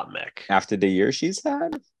back Gottmik. After the year she's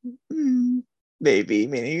had? Maybe,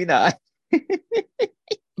 maybe not.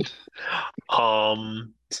 I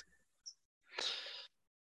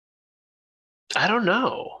don't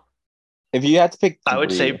know. If you had to pick I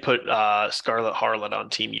would say three, put Scarlett Harlot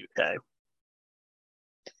on Team UK.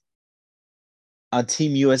 on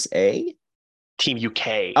Team USA? Team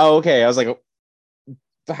UK. Oh, okay. I was like,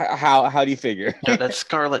 how do you figure? No, that's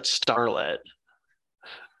Scarlett Starlet.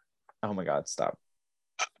 Oh my God, stop.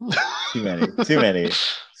 Too many.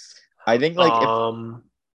 I think like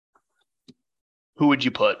who would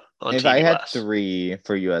you put on if Team I US? had three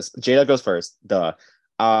for US, Jada goes first. Duh.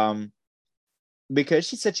 Because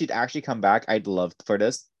she said she'd actually come back, I'd love for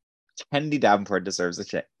this. Kennedy Davenport deserves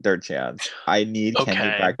a third chance. I need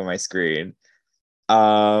Kennedy back on my screen.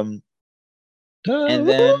 And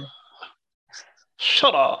then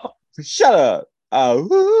shut up.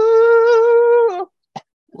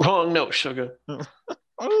 Wrong note, sugar.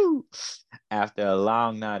 After a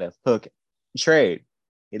long night of hooking trade,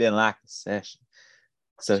 he didn't like the session.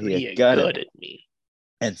 So he gutted at me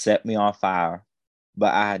and set me on fire.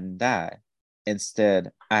 But I hadn't died.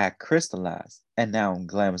 Instead, I had crystallized, and now I'm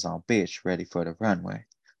Glamazon bitch ready for the runway.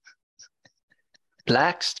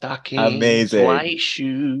 Black stockings, amazing. White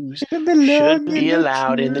shoes should be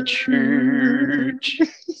allowed in the church.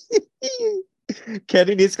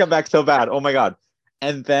 Kenny needs to come back so bad. Oh my God.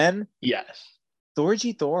 And then, yes,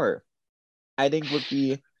 Thorgy Thor, I think would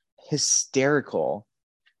be hysterical.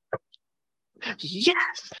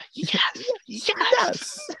 Yes.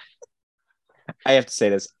 I have to say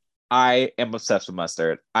this. I am obsessed with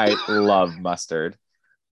mustard. I love mustard.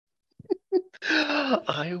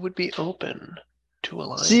 I would be open to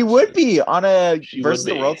alliances. She would be on a versus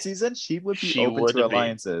the world season. She would be open to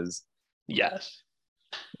alliances. Yes.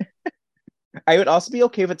 I would also be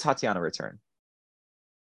okay with Tatiana return.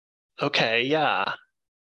 Okay, yeah.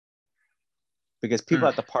 Because people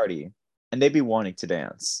at the party and they'd be wanting to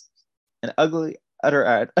dance. And utter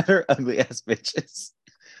ugly ass bitches.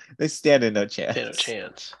 They stand in no chance. Stand no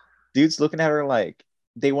chance. Dudes looking at her like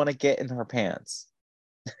they want to get in her pants.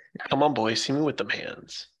 Come on, boys, see me with them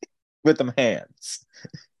hands. With them hands.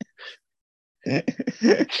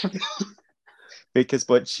 Because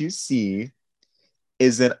what you see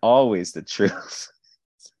isn't always the truth.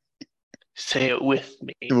 Say it with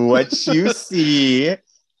me. What you see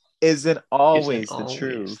isn't isn't always the always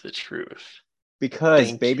truth. the truth. Because,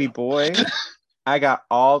 Thank baby you. boy, I got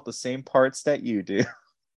all the same parts that you do.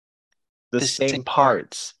 The The same same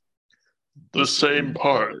parts. parts. The same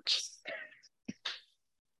parts. parts.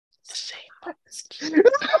 The same parts.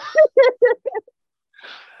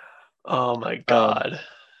 Oh my Um, God.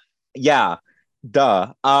 yeah,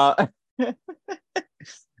 duh.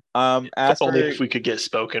 As Only for, if we could get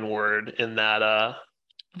spoken word in that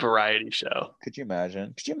variety show. could you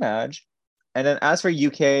imagine? Could you imagine? And then as for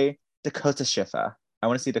UK, Dakota Schiffer. I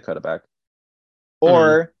want to see Dakota back. Mm.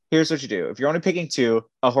 Or here's what you do: if you're only picking two,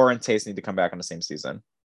 Ahura and Taste need to come back on the same season.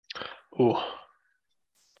 Ooh.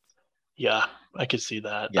 Yeah, I could see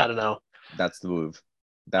that. I Yeah, don't know. that's the move.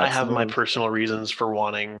 I That's the have my move. personal reasons for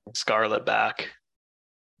wanting Scarlet back.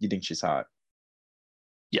 You think she's hot?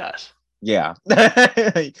 Yes. Yeah.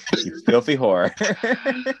 You filthy whore.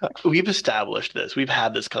 We've established this. We've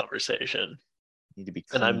had this conversation, Need to be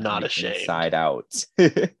and I'm cleaned from not the ashamed. inside out.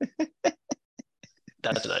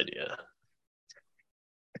 That's an idea.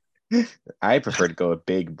 I prefer to go with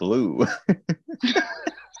big blue.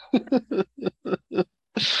 You're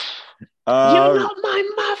uh, not my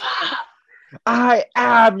mother. I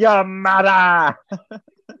am your mother.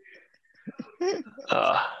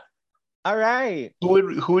 Uh, All right.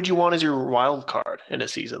 who would you want as your wild card in a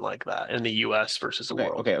season like that in the U.S. versus the Okay,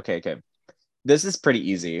 world? okay. This is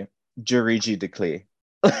pretty easy. Jury Declare.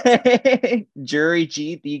 Jury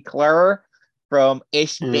Declare from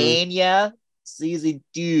Mm. Ishbania season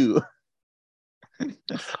 2.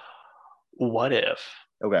 What if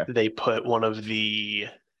Okay. they put one of the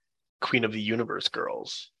Queen of the Universe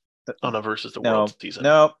girls on a versus the world No, season?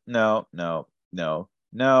 no, no, no, no,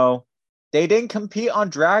 no. They didn't compete on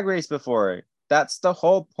Drag Race before. That's the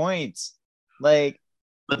whole point. Like,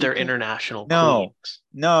 But you they're can international no, queens.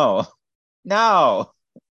 no, no,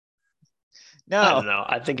 I don't no. know.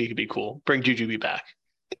 I think it could be cool. Bring Jujubee back.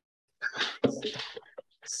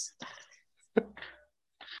 Stop.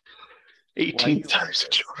 18 times a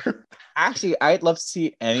charm. Actually, I'd love to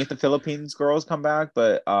see any of the Philippines girls come back,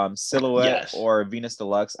 but Silhouette Yes. or Venus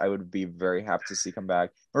Deluxe, I would be very happy to see come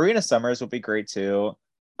back. Marina Summers would be great too.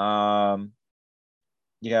 Um,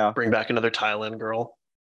 yeah, Bring back another Thailand girl.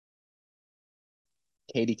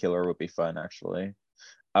 Katie Killer would be fun actually.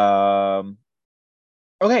 Um,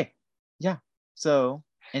 okay, yeah. So,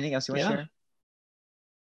 anything else you want to Yeah. share?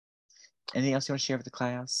 Anything else you want to share with the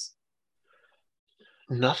class?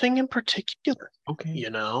 Nothing in particular. Okay, You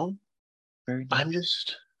know, very I'm nice.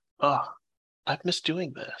 just, oh, I've missed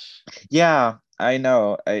doing this. Yeah, I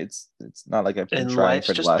know. It's not like I've been And trying life's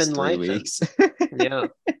for the just last been three life. And weeks. yeah.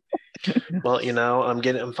 Well,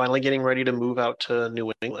 I'm finally getting ready to move out to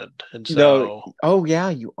New England. And No, so oh yeah,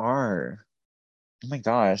 you are. Oh my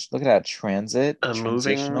gosh, look at that transit, I'm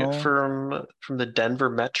moving transitional, from the Denver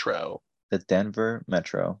Metro the Denver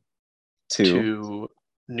Metro to. to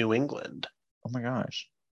New England. Oh my gosh.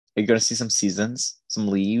 Are you gonna see some seasons, some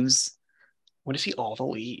leaves? I'm going to see all the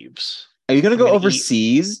leaves. Are you gonna I'm go going to eat.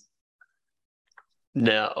 overseas?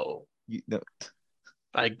 No, No.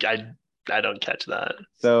 I don't catch that.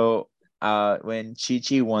 So when Chi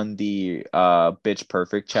Chi won the Bitch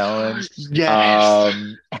Perfect challenge, Yes.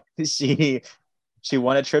 um she she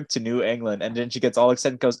won a trip to New England and then she gets all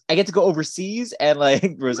excited and goes, I get to go overseas? And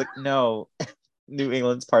like Rose like, no, New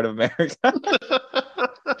England's part of America.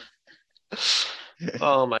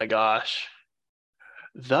 Oh my gosh.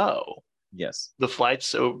 Though Yes, the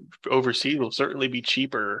flights overseas will certainly be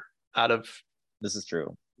cheaper out of this is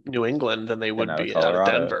true. New England than they Then would out of be out of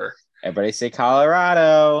Colorado. Denver. Everybody say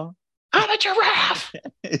Colorado. I'm a giraffe.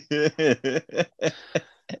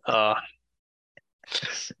 Uh,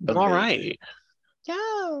 but all Amazing. right. Yeah.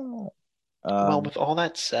 Well, Um, with all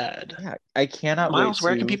that said, yeah, I cannot wait Miles,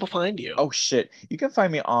 where can to. people find you? Oh shit. You can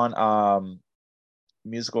find me on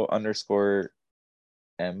musical underscore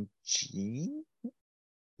MG.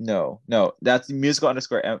 No, that's musical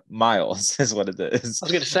underscore Miles is what it is. I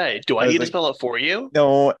was gonna say, do I I was need to like, spell it for you?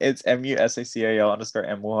 no, it's MUSACAL underscore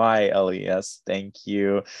MYLES. Thank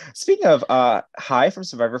you. Speaking of hi from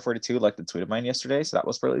Survivor 42, like the tweet of mine yesterday, so that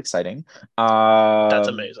was really exciting. That's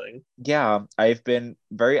amazing. Yeah, I've been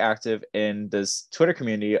very active in this Twitter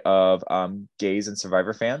community of gays and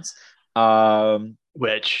Survivor fans.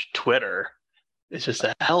 Which Twitter is just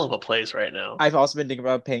a hell of a place right now. I've also been thinking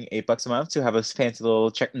about paying $8 a month to have a fancy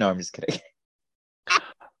little check. No, I'm just kidding.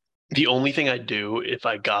 The only thing I'd do if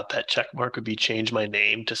I got that check mark would be change my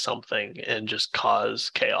name to something and just cause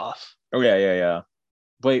chaos. Oh yeah.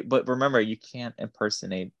 Wait, but remember, you can't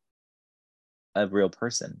impersonate a real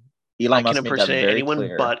person. I Elon can Musk made that impersonate very anyone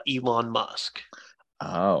clear. but Elon Musk.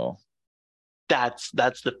 Oh, That's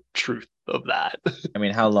the truth of that. I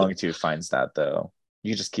mean, how Longitude finds that though?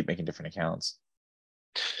 You just keep making different accounts.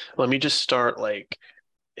 Let me just start like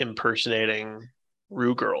impersonating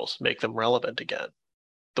Rue girls, make them relevant again.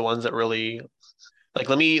 The ones that really like.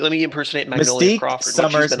 Let me impersonate Magnolia Mystique Crawford. What she's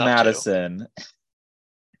Summers been up to. Madison.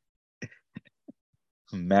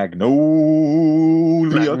 Magnolia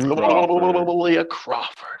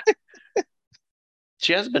Crawford.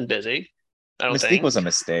 She hasn't been busy. I don't Mystique think. was a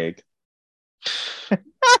mistake.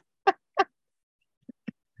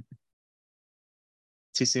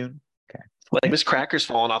 Too soon? Okay. Like Miss Cracker's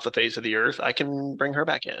fallen off the face of the earth. I can bring her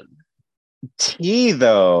back in. T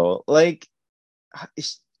though, like,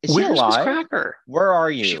 is she Where's Miss alive? Cracker? Where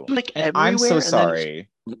are She's you? like everywhere. I'm so and sorry.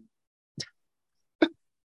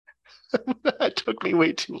 That took me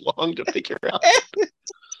way too long to figure out.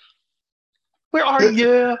 Where are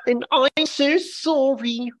you? And I'm so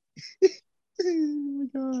sorry. Oh my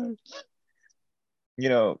god. You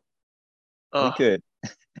know, we Ugh. could.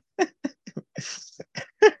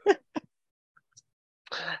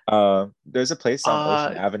 There's a place on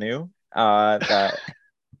Ocean Avenue. That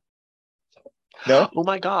no. Oh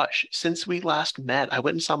my gosh! Since we last met, I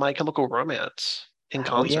went and saw My Chemical Romance in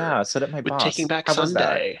concert. Oh yeah, so did my with boss. Taking Back How was that?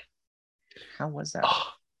 Sunday. How was that? Oh,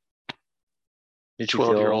 Did you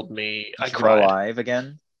feel 12-year-old me. I did you feel cried. alive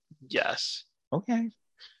again? Yes. Okay.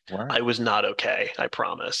 Wow. I was not okay. I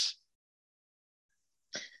promise.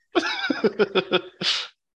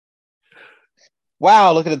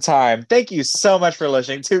 Wow, look at the time. Thank you so much for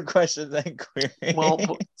listening to Questions and Queries. Well,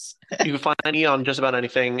 you can find me on just about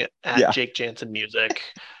anything at Jake Jansen Music.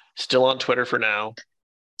 Still on Twitter for now.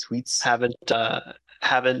 Tweets. Haven't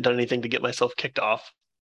done anything to get myself kicked off.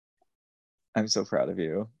 I'm so proud of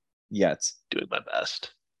you. Yet. Doing my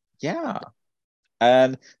best. Yeah.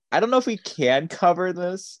 And I don't know if we can cover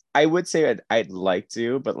this. I would say I'd like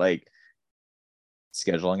to, but like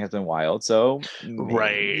scheduling has been wild, so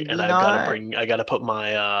right. And not. I gotta put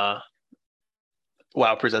my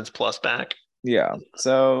WoW Presents Plus back. Yeah.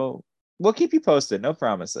 So we'll keep you posted. No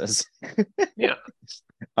promises. Yeah.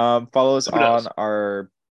 Follow us on our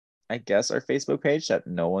Facebook page that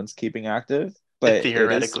no one's keeping active, but it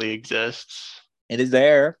theoretically exists. It is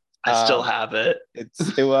there. I still have it. It's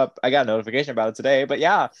still up. I got a notification about it today, but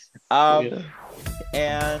yeah.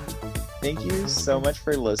 And thank you so much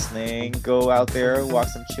for listening. Go out there, walk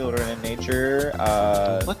some children in nature.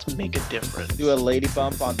 Let's make a difference. Do a lady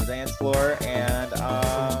bump on the dance floor, and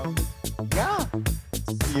yeah.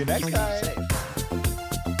 See you next time.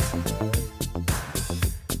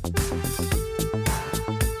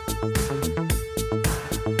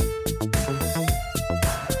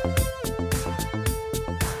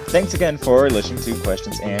 Thanks again for listening to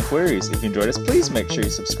Questions and Queries. If you enjoyed us, please make sure you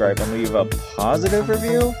subscribe and leave a positive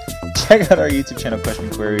review. Check out our YouTube channel, Question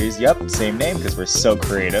Queries. Yep, same name because we're so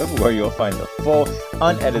creative, where you'll find the full,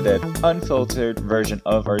 unedited, unfiltered version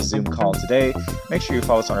of our Zoom call today. Make sure you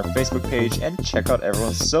follow us on our Facebook page and check out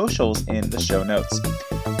everyone's socials in the show notes.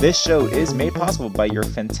 This show is made possible by your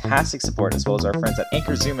fantastic support, as well as our friends at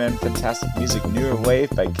Anchor Zoom and Fantastic Music Newer Wave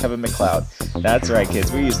by Kevin MacLeod. That's right,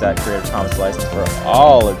 kids. We use that Creative Commons license for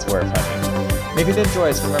all it's worth, honey. And if you did enjoy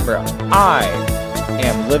us, remember, I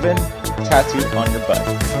am living tattooed on your butt.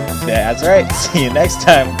 That's right. See you next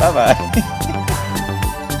time. Bye-bye.